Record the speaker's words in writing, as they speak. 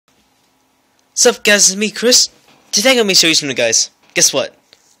Sup guys, it's me Chris. Today I'm gonna be show you something guys. Guess what?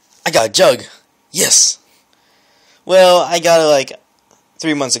 I got a jug. Yes. Well, I got it like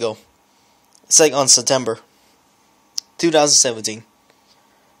 3 months ago. It's like on September 2017.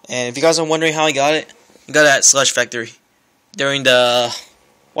 And if you guys are wondering how I got it at Slush Factory during the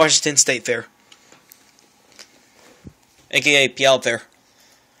Washington State Fair, aka PL Fair.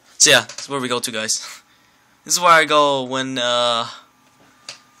 So yeah, that's where we go to guys. This is where I go when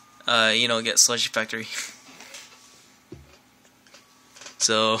get Slushy Factory.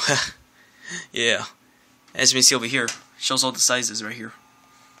 So yeah, as you can see over here, shows all the sizes right here.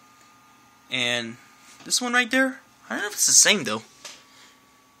 And this one right there, I don't know if it's the same though.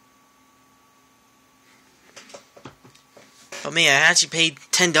 But man, I actually paid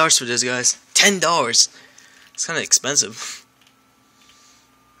 $10 for this, guys. $10. It's kind of expensive.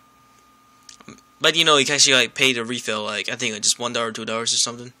 But you know, you can actually like pay the refill, like I think like just $1, $2 or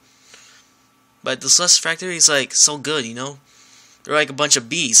something. But the Slush Factory is like so good, you know. They're like a bunch of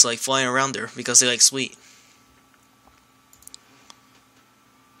bees like flying around there because they like sweet.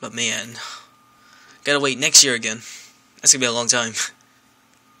 But man, gotta wait next year again. That's gonna be a long time.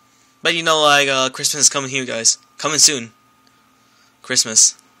 But you know, like Christmas is coming here, guys. Coming soon.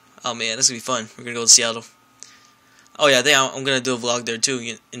 Christmas. Oh man, that's gonna be fun. We're gonna go to Seattle. Oh yeah, I think I'm gonna do a vlog there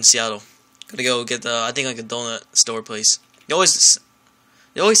too in Seattle. Gonna go get I think like a donut store place. They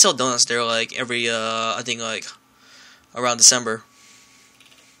always sell donuts there like every I think like around December.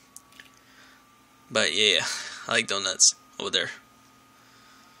 But yeah, I like donuts over there.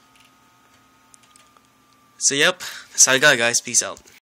 So yep, that's how I got it guys. Peace out.